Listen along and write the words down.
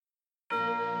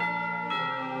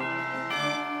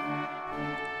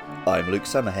I'm Luke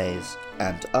Summerhays,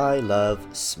 and I love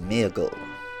Smeargle.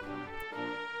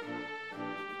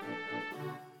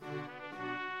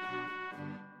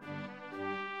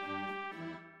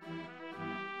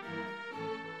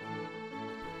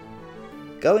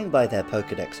 Going by their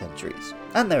Pokédex entries,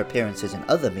 and their appearances in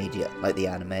other media like the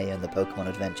anime and the Pokémon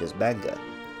Adventures manga,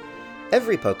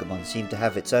 every Pokémon seemed to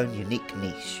have its own unique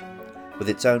niche, with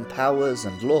its own powers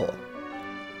and lore.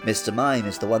 Mr. Mime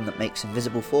is the one that makes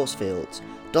invisible force fields,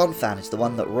 Donphan is the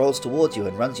one that rolls towards you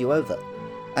and runs you over,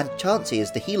 and Chansey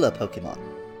is the healer Pokémon.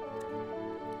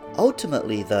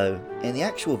 Ultimately though, in the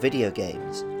actual video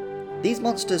games, these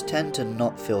monsters tend to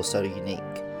not feel so unique.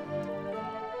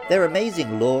 Their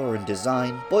amazing lore and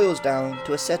design boils down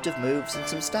to a set of moves and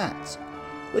some stats,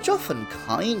 which often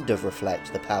kind of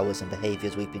reflect the powers and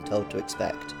behaviours we've been told to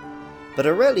expect, but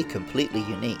are rarely completely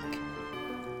unique.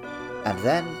 And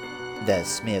then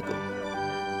there's Smeargle.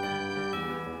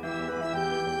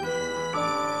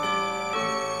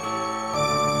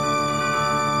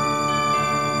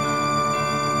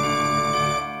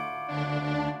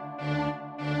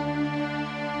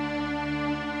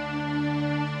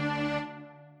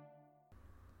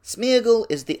 Smeargle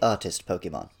is the artist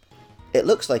Pokémon. It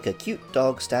looks like a cute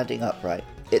dog standing upright,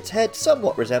 its head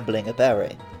somewhat resembling a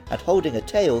beret, and holding a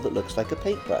tail that looks like a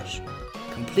paintbrush,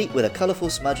 complete with a colourful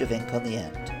smudge of ink on the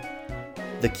end.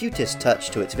 The cutest touch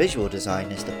to its visual design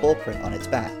is the paw print on its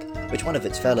back, which one of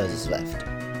its fellows has left.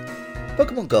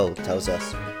 Pokémon Gold tells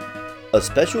us, a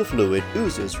special fluid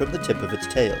oozes from the tip of its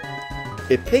tail.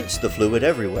 It paints the fluid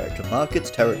everywhere to mark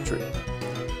its territory.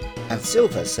 And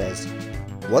Silver says,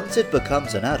 once it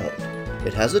becomes an adult,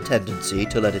 it has a tendency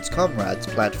to let its comrades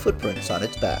plant footprints on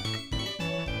its back.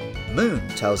 Moon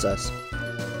tells us,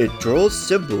 it draws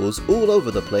symbols all over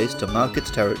the place to mark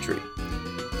its territory.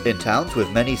 In towns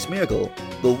with many Smeargle,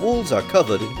 the walls are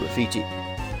covered in graffiti.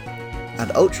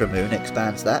 And Ultramoon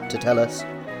expands that to tell us,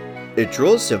 it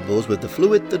draws symbols with the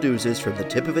fluid that oozes from the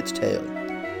tip of its tail.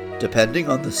 Depending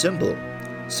on the symbol,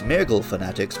 Smeargle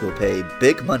fanatics will pay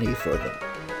big money for them.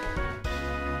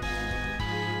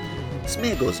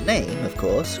 Smeargle's name, of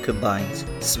course, combines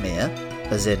smear,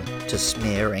 as in to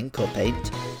smear ink or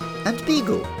paint, and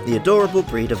beagle, the adorable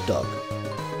breed of dog.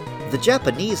 The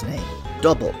Japanese name,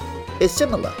 Dobble, is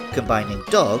similar, combining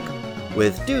dog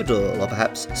with doodle or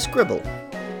perhaps scribble.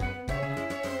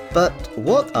 But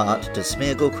what art does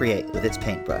Smeargle create with its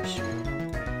paintbrush?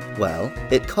 Well,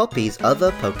 it copies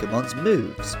other Pokemon's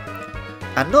moves,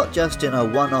 and not just in a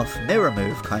one-off mirror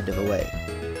move kind of a way.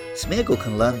 Smeargle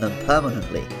can learn them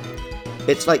permanently.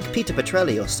 It's like Peter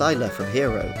Petrelli or Sylar from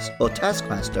Heroes, or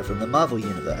Taskmaster from the Marvel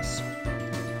Universe.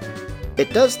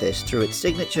 It does this through its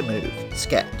signature move,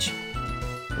 Sketch.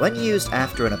 When used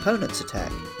after an opponent's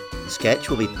attack, Sketch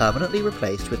will be permanently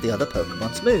replaced with the other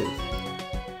Pokemon's move.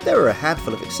 There are a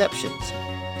handful of exceptions.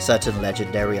 Certain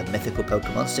legendary and mythical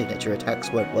Pokemon's signature attacks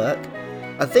won't work,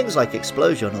 and things like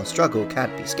Explosion or Struggle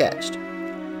can't be sketched.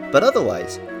 But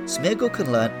otherwise, Smeargle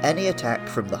can learn any attack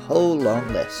from the whole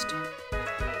long list.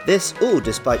 This all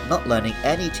despite not learning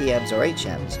any TMs or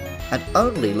HMs, and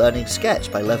only learning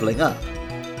Sketch by leveling up.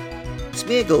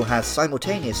 Smeargle has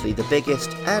simultaneously the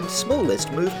biggest and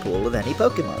smallest move pool of any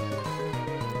Pokemon.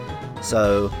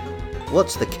 So,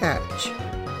 what's the catch?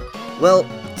 Well,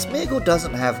 Smeargle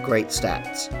doesn't have great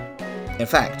stats. In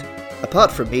fact,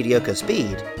 apart from mediocre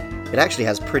speed, it actually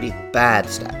has pretty bad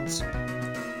stats.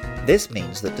 This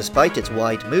means that despite its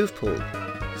wide move pool,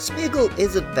 Smeargle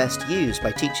isn't best used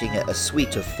by teaching it a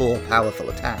suite of 4 powerful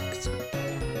attacks.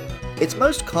 Its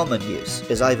most common use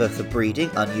is either for breeding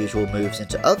unusual moves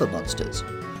into other monsters,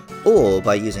 or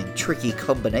by using tricky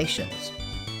combinations.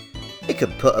 It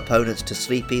can put opponents to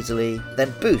sleep easily,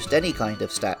 then boost any kind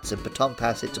of stats and baton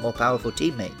pass it to more powerful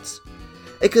teammates.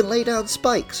 It can lay down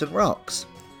spikes and rocks.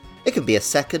 It can be a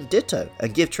second Ditto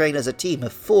and give trainers a team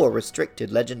of 4 restricted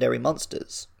legendary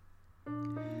monsters.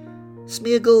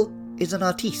 Smeargle is an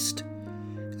artiste,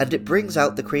 and it brings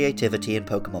out the creativity in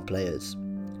Pokemon players.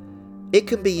 It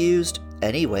can be used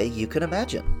any way you can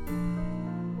imagine.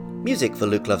 Music for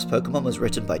Luke Loves Pokemon was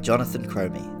written by Jonathan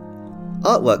Cromie.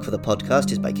 Artwork for the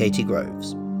podcast is by Katie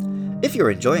Groves. If you're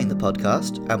enjoying the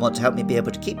podcast and want to help me be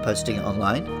able to keep posting it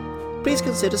online, please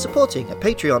consider supporting at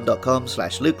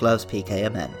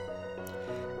patreon.com/LukeLovesPKMN.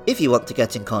 If you want to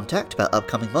get in contact about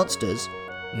upcoming monsters,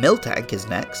 Miltank is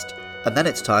next, and then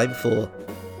it's time for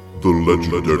The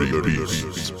Legendary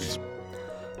Beasts.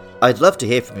 I'd love to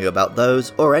hear from you about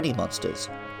those or any monsters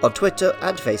on Twitter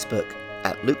and Facebook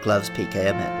at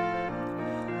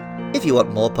LukeLovesPKMN. If you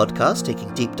want more podcasts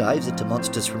taking deep dives into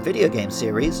monsters from video game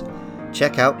series,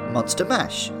 check out Monster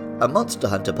Mash, a Monster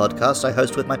Hunter podcast I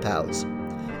host with my pals.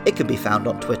 It can be found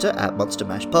on Twitter at Monster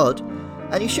Mash Pod,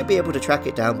 and you should be able to track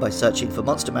it down by searching for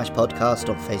Monster Mash Podcast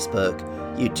on Facebook,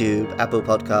 YouTube, Apple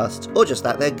Podcasts, or just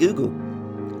that there Google.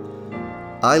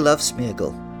 I love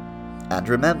Smeargle, and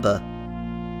remember,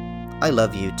 I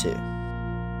love you too.